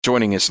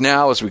Joining us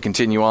now as we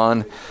continue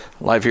on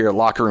live here at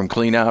Locker Room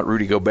Cleanout,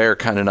 Rudy Gobert,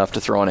 kind enough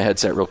to throw on a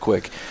headset real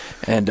quick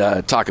and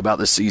talk about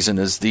this season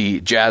as the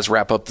Jazz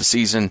wrap up the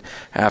season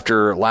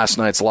after last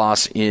night's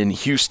loss in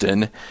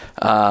Houston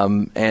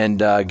and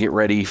get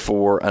ready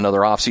for another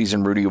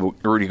offseason.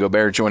 Rudy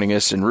Gobert joining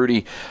us. And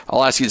Rudy,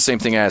 I'll ask you the same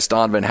thing I asked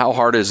Donovan. How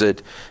hard is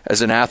it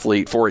as an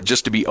athlete for it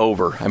just to be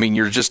over? I mean,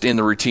 you're just in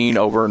the routine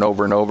over and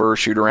over and over,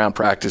 shoot around,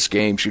 practice,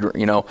 game,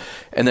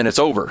 and then it's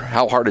over.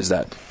 How hard is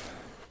that?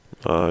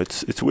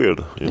 It's weird,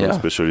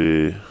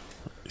 especially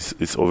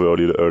it's over a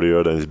little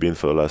earlier than it's been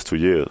for the last 2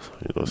 years,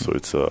 so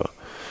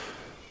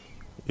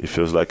it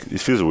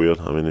feels weird.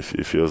 I mean,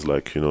 it feels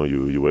like,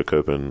 you wake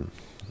up and,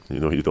 you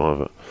don't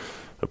have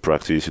a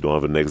practice, you don't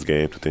have a next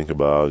game to think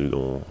about,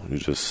 you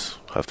just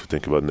have to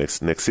think about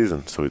next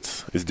season, so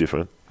it's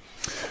different.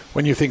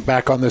 When you think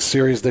back on this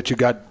series that you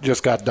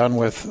just got done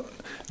with,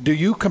 do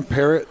you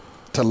compare it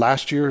to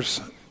last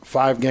year's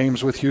 5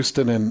 games with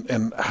Houston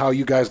and how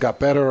you guys got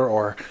better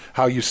or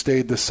how you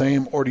stayed the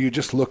same, or do you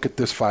just look at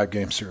this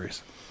 5-game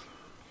series?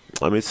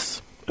 I mean,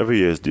 every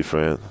year is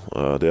different.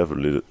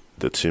 The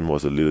team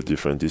was a little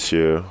different this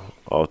year.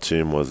 Our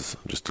team was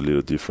just a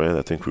little different.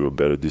 I think we were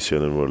better this year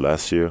than we were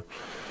last year.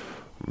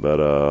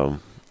 But, I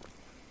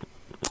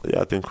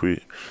think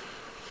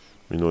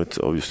it's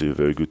obviously a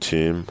very good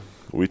team.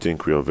 We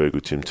think we are a very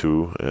good team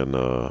too, and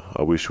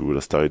I wish we would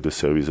have started the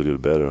series a little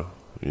better.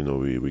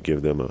 We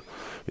gave them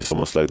it's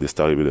almost like they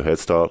started with a head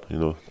start,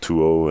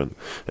 2-0,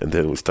 and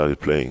then we started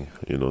playing,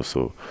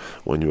 so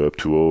when you're up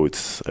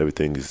 2-0,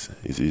 everything is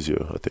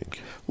easier, I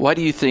think. Why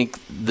do you think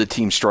the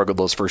team struggled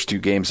those first 2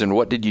 games, and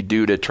what did you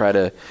do to try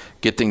to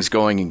get things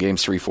going in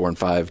games 3, 4, and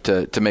 5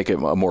 to make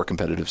it a more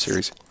competitive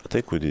series? I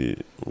think we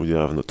didn't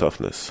have no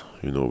toughness.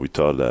 We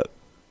thought that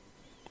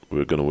we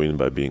were going to win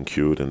by being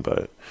cute and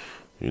by,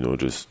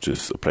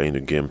 just playing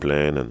the game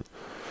plan and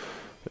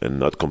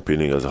not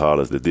competing as hard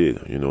as they did.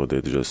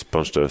 They just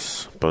punched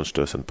us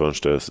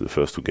the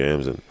first 2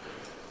 games, and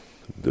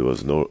there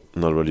was not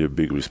really a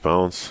big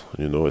response,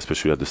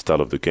 especially at the start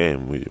of the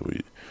game.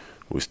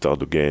 We start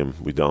the game,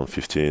 we down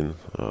 15.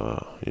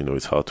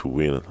 It's hard to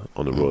win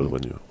on the road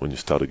when you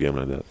start a game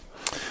like that.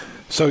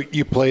 So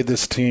you played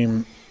this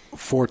team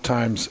 4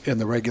 times in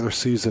the regular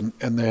season,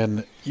 and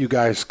then you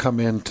guys come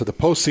into the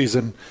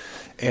postseason,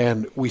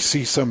 and we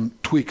see some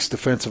tweaks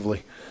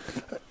defensively.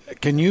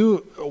 Can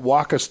you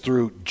walk us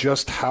through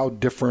just how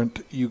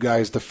different you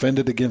guys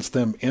defended against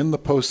them in the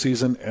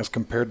postseason as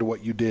compared to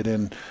what you did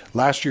in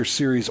last year's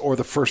series or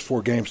the first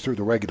 4 games through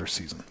the regular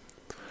season?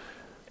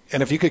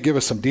 And if you could give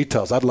us some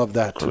details, I'd love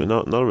that too. I mean,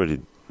 not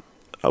really.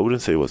 I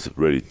wouldn't say it was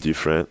really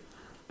different.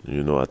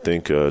 I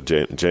think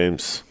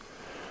James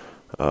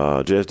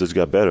just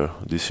got better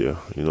this year.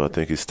 I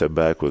think his step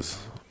back was,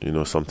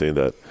 something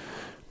that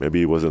maybe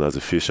he wasn't as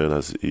efficient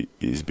as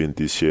he's been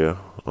this year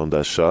on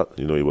that shot.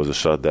 It was a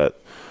shot that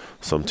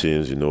some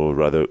teams,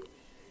 rather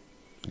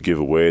give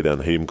away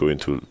than him going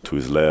to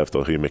his left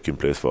or him making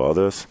plays for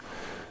others.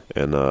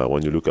 And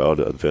when you look at all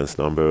the advanced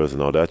numbers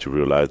and all that, you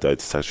realize that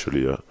it's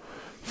actually,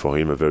 for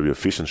him, a very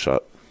efficient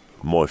shot,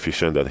 more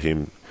efficient than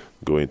him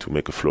going to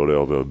make a floater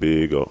over a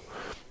big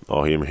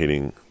or him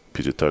hitting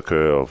PJ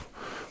Tucker of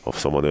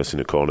someone else in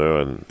the corner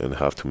and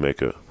have to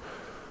make a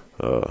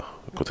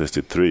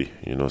contested 3.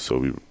 So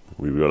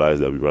we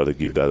realized that we'd rather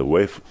give that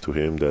away to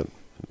him than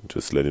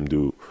just let him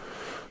do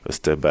a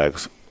step back,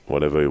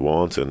 whatever he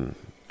wants, and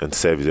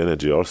save his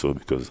energy also,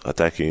 because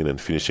attacking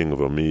and finishing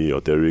over me or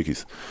Derek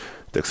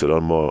takes a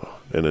lot more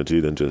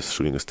energy than just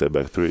shooting a step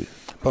back 3.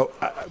 But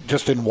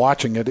just in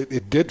watching it,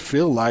 it did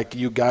feel like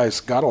you guys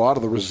got a lot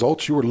of the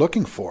results you were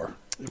looking for.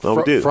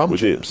 We did.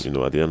 James.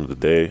 At the end of the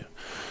day,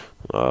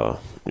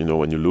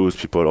 when you lose,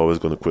 people are always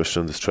going to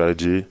question the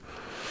strategy.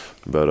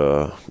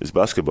 But it's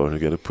basketball. You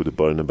got to put the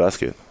ball in the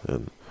basket.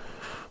 And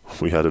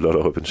we had a lot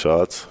of open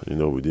shots.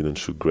 We didn't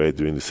shoot great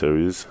during the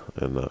series.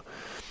 And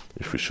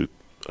if we shoot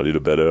a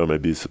little better,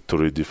 maybe it's a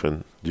totally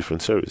different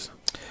series.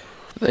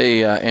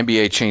 The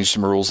NBA changed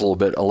some rules a little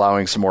bit,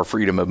 allowing some more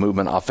freedom of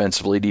movement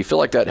offensively. Do you feel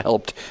like that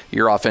helped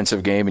your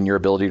offensive game and your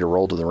ability to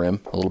roll to the rim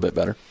a little bit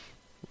better?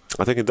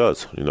 I think it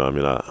does.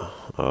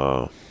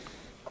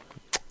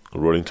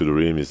 Rolling to the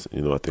rim is,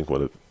 I think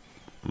one of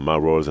my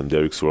rolls and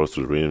Derek's rolls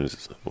to the rim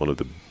is one of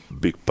the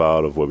big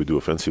part of what we do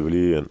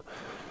offensively. And,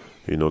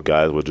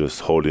 guys were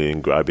just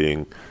holding,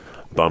 grabbing,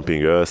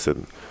 bumping us,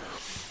 and,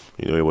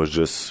 it was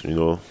just,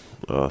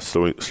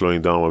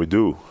 slowing down what we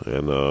do.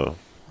 And,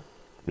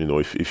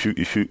 if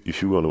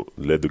you want to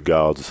let the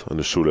guards and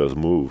the shooters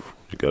move,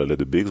 you got to let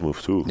the bigs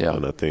move too. Yeah.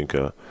 And I think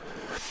the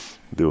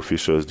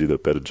officials did a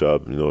better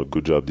job, a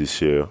good job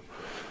this year,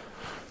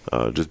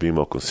 just being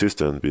more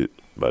consistent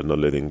by not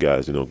letting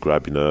guys,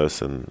 grabbing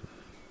us and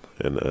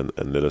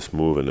let us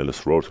move and let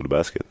us roll to the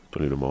basket a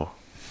little more.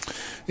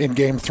 In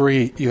Game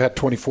 3, you had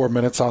 24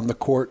 minutes on the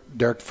court.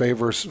 Derek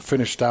Favors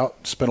finished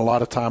out, spent a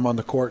lot of time on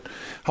the court.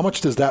 How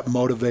much does that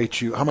motivate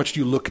you? How much do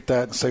you look at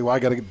that and say, well, I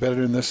got to get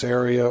better in this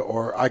area,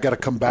 or I got to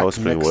come back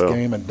next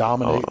game and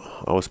dominate?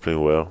 I was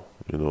playing well.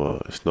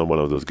 It's not one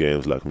of those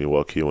games like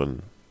Milwaukee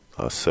when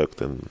I sucked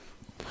and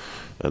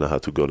and I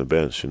had to go on the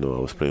bench. I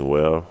was playing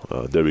well.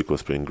 Derek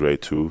was playing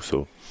great too.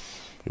 So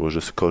it was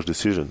just a coach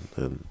decision,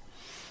 and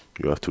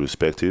you have to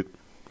respect it.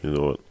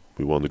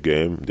 We won the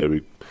game.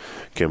 Derek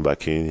came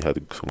back in. He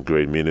had some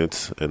great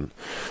minutes and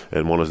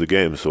won us the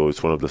game. So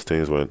it's one of those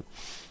things when,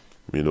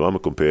 I'm a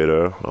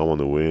competitor. I want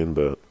to win,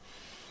 but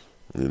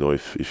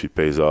if it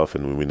pays off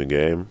and we win the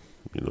game,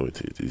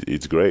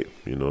 it's great.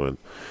 And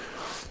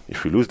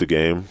if we lose the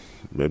game,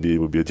 maybe it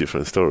will be a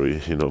different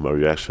story. My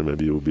reaction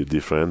maybe it will be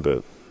different,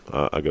 but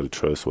I got to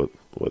trust what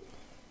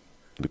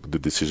the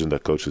decision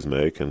that coaches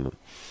make, and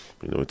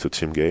it's a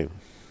team game.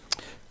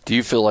 Do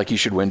you feel like you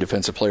should win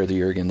Defensive Player of the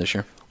Year again this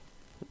year?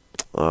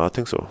 I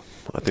think so.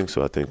 I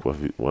think what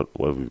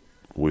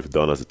we've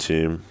done as a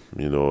team,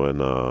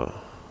 and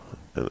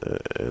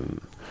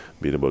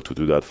being able to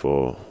do that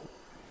for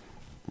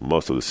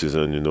most of the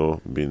season,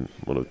 being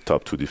one of the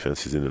top 2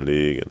 defenses in the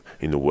league and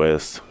in the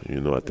West,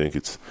 I think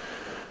it's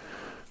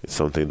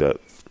something that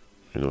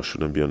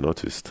shouldn't be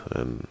unnoticed.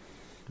 And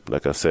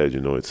like I said,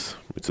 it's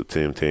a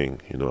team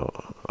thing.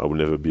 I will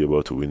never be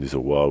able to win this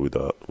award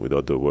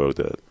without the work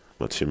that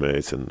my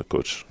teammates and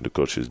the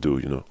coaches do.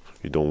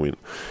 You don't win.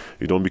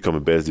 You don't become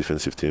a best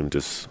defensive team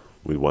just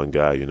with one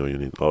guy. You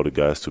need all the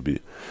guys to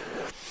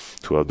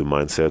have the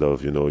mindset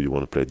of you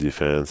want to play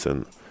defense,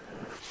 and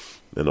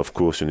of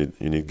course you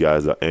need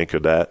guys that anchor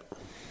that.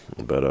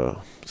 But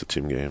it's a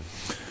team game.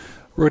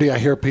 Rudy, I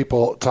hear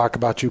people talk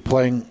about you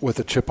playing with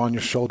a chip on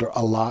your shoulder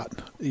a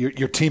lot.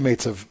 Your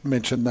teammates have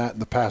mentioned that in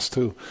the past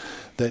too,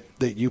 that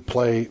you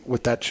play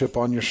with that chip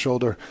on your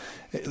shoulder.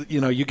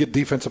 You get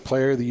Defensive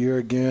Player of the Year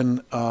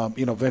again.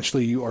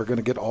 Eventually you are going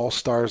to get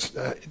All-Stars.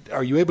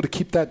 Are you able to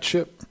keep that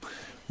chip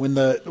when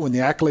the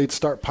accolades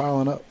start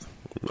piling up?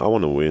 I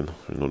want to win.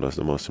 That's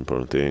the most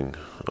important thing.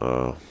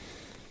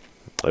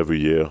 Every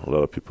year, a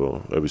lot of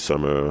people, every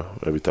summer,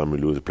 every time we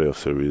lose a playoff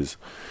series,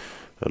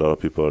 a lot of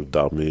people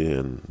doubt me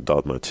and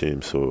doubt my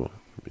team. So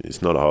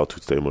it's not hard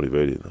to stay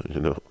motivated.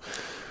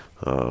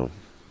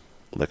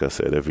 Like I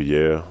said, every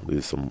year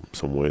there's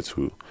some way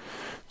to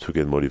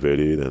get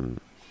motivated, and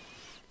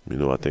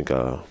I think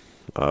I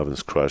haven't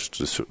scratched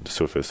the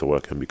surface of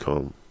what I can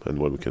become and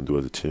what we can do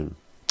as a team.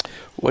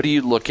 What do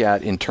you look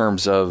at in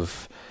terms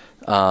of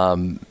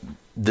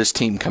this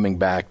team coming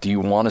back? Do you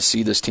want to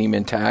see this team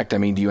intact? I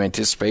mean, do you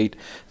anticipate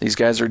these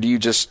guys, or do you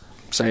just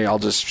say, I'll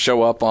just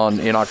show up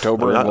in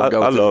October and we'll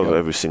go? I love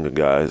every single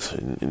guys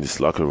in this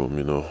locker room.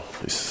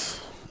 It's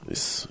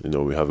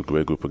we have a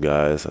great group of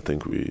guys. I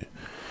think we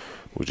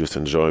just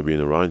enjoy being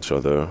around each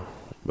other.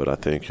 But I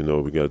think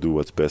we got to do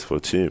what's best for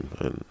the team,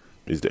 and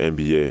it's the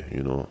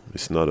NBA.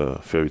 It's not a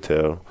fairy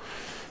tale.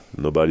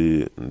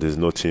 There's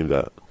no team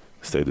that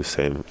stay the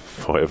same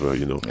forever.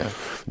 Yeah.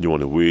 You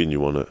want to win. You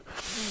want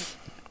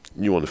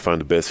to find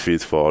the best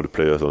fit for all the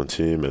players on the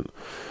team, and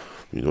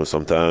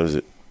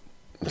sometimes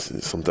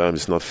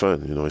it's not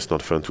fun. It's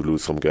not fun to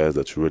lose some guys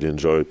that you really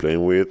enjoy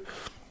playing with.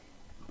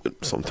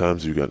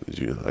 Sometimes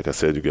like I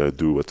said, you got to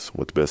do what's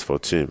best for a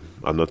team.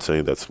 I'm not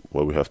saying that's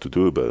what we have to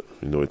do, but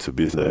it's a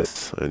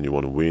business, and you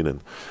want to win.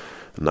 And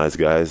nice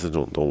guys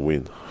don't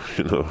win.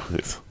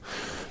 It's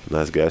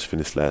nice guys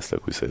finish last,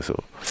 like we say.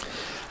 So,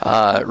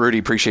 Rudy,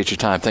 appreciate your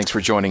time. Thanks for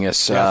joining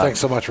us.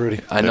 Thanks so much,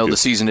 Rudy. I know the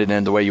season didn't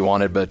end the way you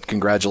wanted, but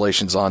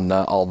congratulations on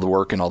all the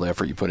work and all the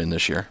effort you put in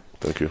this year.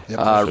 Thank you.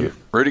 Yep,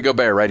 Rudy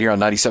Gobert right here on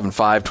 97.5,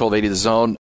 1280 The Zone.